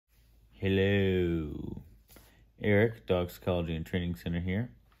Hello, Eric, Dog Psychology and Training Center here.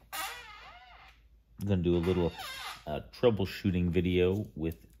 I'm going to do a little troubleshooting video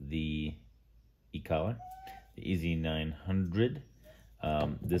with the Ecollar, the EZ-900.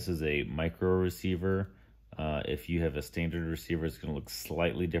 This is a micro receiver. If you have a standard receiver, it's going to look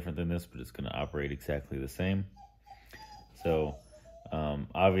slightly different than this, but it's going to operate exactly the same. So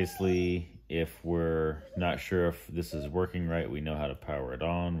obviously, if we're not sure if this is working right, we know how to power it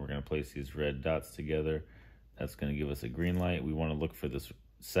on. We're going to place these red dots together. That's going to give us a green light. We want to look for this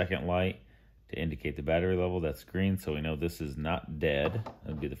second light to indicate the battery level. That's green, so we know this is not dead. That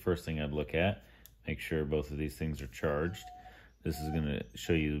would be the first thing I'd look at. Make sure both of these things are charged. This is going to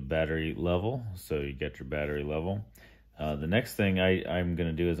show you the battery level, so you get your battery level. The next thing I'm going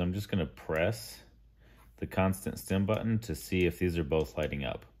to do is I'm just going to press the constant stim button to see if these are both lighting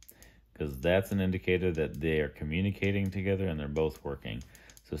up, because that's an indicator that they are communicating together and they're both working.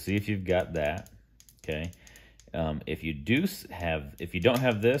 So see if you've got that. Okay. If you don't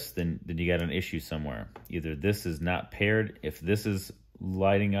have this, then you got an issue somewhere. Either this is not paired. If this is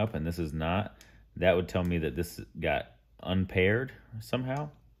lighting up and this is not, that would tell me that this got unpaired somehow,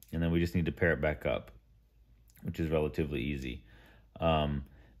 and then we just need to pair it back up, which is relatively easy.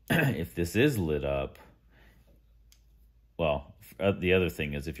 If this is lit up, well, the other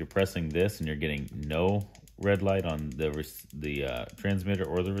thing is if you're pressing this and you're getting no red light on the transmitter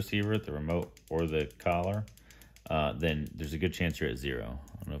or the receiver, the remote or the collar, then there's a good chance you're at 0.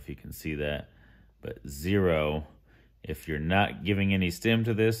 I don't know if you can see that, but 0, if you're not giving any stim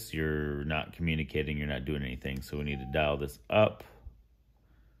to this, you're not communicating, you're not doing anything. So we need to dial this up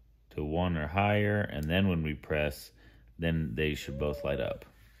to 1 or higher, and then when we press, then they should both light up.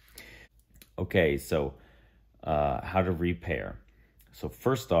 Okay, so how to repair. So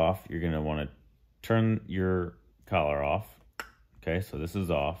first off, you're going to want to turn your collar off. Okay, so this is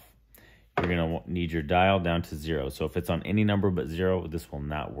off. You're going to need your dial down to 0. So if it's on any number but 0, this will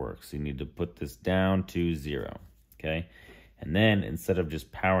not work. So you need to put this down to 0. Okay, and then instead of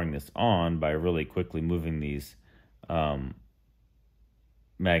just powering this on by really quickly moving these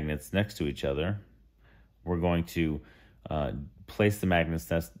magnets next to each other, we're going to place the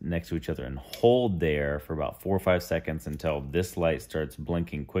magnets next to each other and hold there for about 4 or 5 seconds until this light starts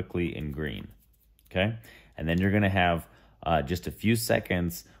blinking quickly in green. Okay, and then you're going to have just a few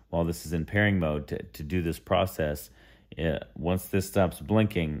seconds while this is in pairing mode to do this process. Once this stops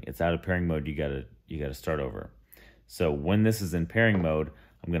blinking, it's out of pairing mode. You gotta start over. So when this is in pairing mode,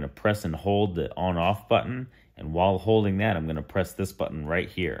 I'm going to press and hold the on-off button, and while holding that, I'm going to press this button right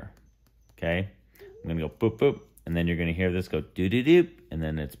here. Okay, I'm going to go boop boop, and then you're going to hear this go doo-doo-doo, and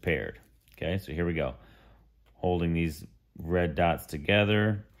then it's paired. Okay, so here we go. Holding these red dots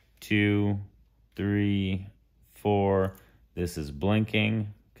together, 2, 3, 4. This is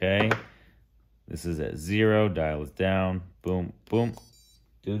blinking. Okay, this is at 0. Dial is down. Boom, boom,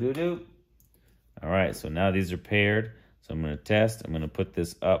 doo-doo-doo. All right, so now these are paired. So I'm going to test. I'm going to put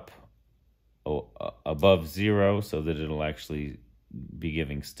this up above 0 so that it'll actually be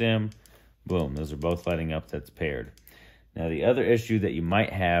giving stim. Boom, those are both lighting up. That's paired. Now the other issue that you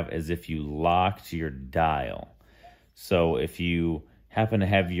might have is if you locked your dial. So if you happen to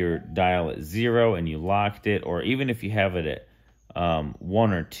have your dial at 0 and you locked it, or even if you have it at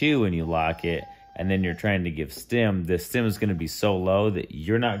 1 or 2 and you lock it, and then you're trying to give stim, the stim is going to be so low that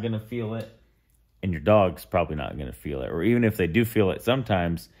you're not going to feel it, and your dog's probably not going to feel it. Or even if they do feel it,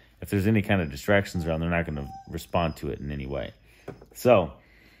 sometimes if there's any kind of distractions around, they're not going to respond to it in any way. So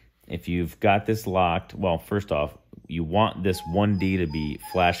if you've got this locked, well, first off, you want this 1D to be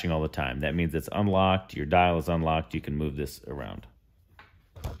flashing all the time. That means it's unlocked. Your dial is unlocked. You can move this around.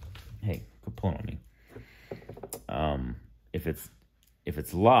 Hey, quit pulling on me. If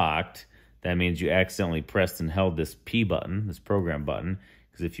it's locked, that means you accidentally pressed and held this P button, this program button,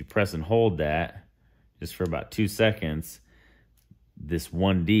 because if you press and hold that just for about 2 seconds, this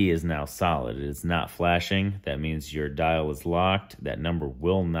 1D is now solid. It is not flashing. That means your dial is locked. That number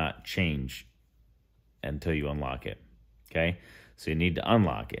will not change until you unlock it. Okay? So you need to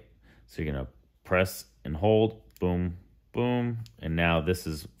unlock it. So you're going to press and hold, boom, boom, and now this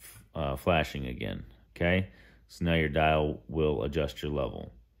is flashing again. Okay? So now your dial will adjust your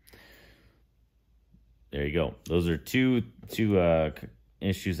level. There you go. Those are two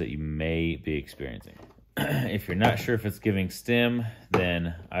issues that you may be experiencing. If you're not sure if it's giving stim,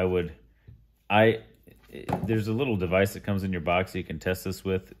 then there's a little device that comes in your box that you can test this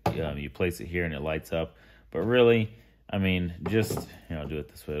with. You place it here and it lights up. But really, I mean, just, I'll do it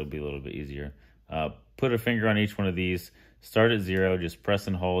this way. It'll be a little bit easier. Put a finger on each one of these. start at 0, just press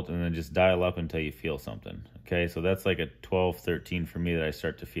and hold, and then just dial up until you feel something. Okay, so that's like a 12, 13 for me that I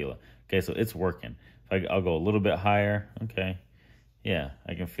start to feel it. Okay, so it's working. I'll go a little bit higher. Okay, yeah,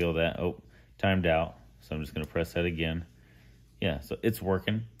 I can feel that. Oh, timed out. So I'm just going to press that again. Yeah, so it's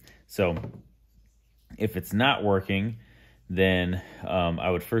working. So if it's not working, then I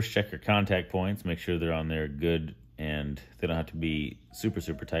would first check your contact points, make sure they're on there good, and they don't have to be super,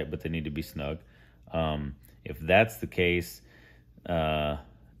 super tight, but they need to be snug. If that's the case,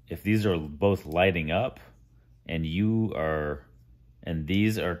 if these are both lighting up and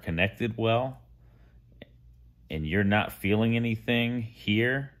these are connected well, and you're not feeling anything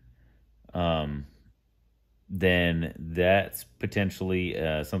here, then that's potentially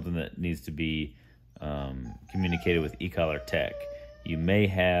something that needs to be communicated with Ecollar Tech. You may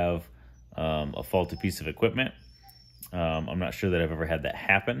have a faulty piece of equipment. I'm not sure that I've ever had that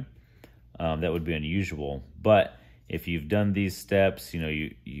happen. That would be unusual. But if you've done these steps, you know,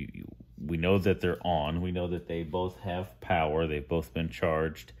 we know that they're on. We know that they both have power. They've both been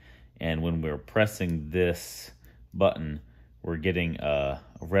charged. And when we're pressing this button, we're getting a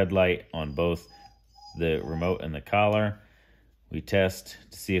red light on both the remote and the collar. We test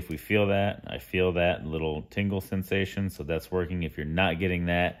to see if we feel that. I feel that little tingle sensation, so that's working. If you're not getting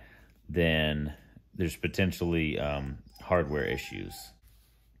that, then there's potentially hardware issues.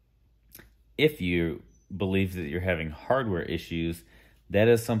 If you believe that you're having hardware issues, that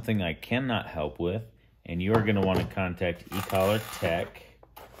is something I cannot help with, and you're going to want to contact Ecollar Tech.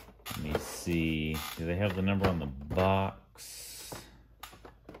 Let me see. Do they have the number on the box?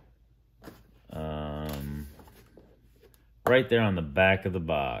 Right there on the back of the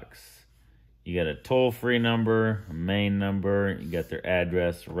box. You got a toll-free number, a main number. You got their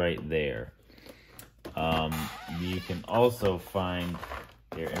address right there. You can also find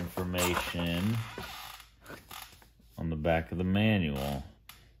their information on the back of the manual.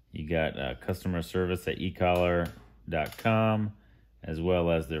 You got customer service at ecollar.com, as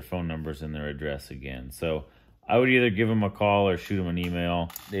well as their phone numbers and their address again. So I would either give them a call or shoot them an email.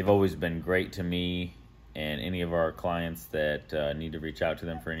 They've always been great to me and any of our clients that need to reach out to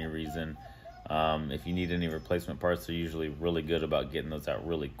them for any reason. If you need any replacement parts, they're usually really good about getting those out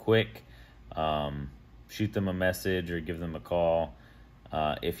really quick. Shoot them a message or give them a call.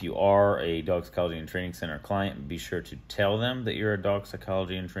 If you are a Dog Psychology and Training Center client, be sure to tell them that you're a Dog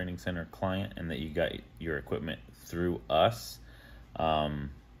Psychology and Training Center client and that you got your equipment through us.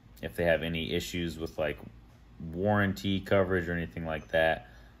 If they have any issues with like warranty coverage or anything like that,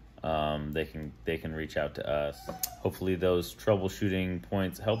 they can reach out to us. Hopefully those troubleshooting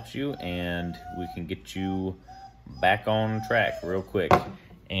points helped you, and we can get you back on track real quick.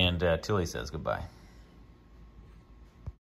 And Tilly says goodbye.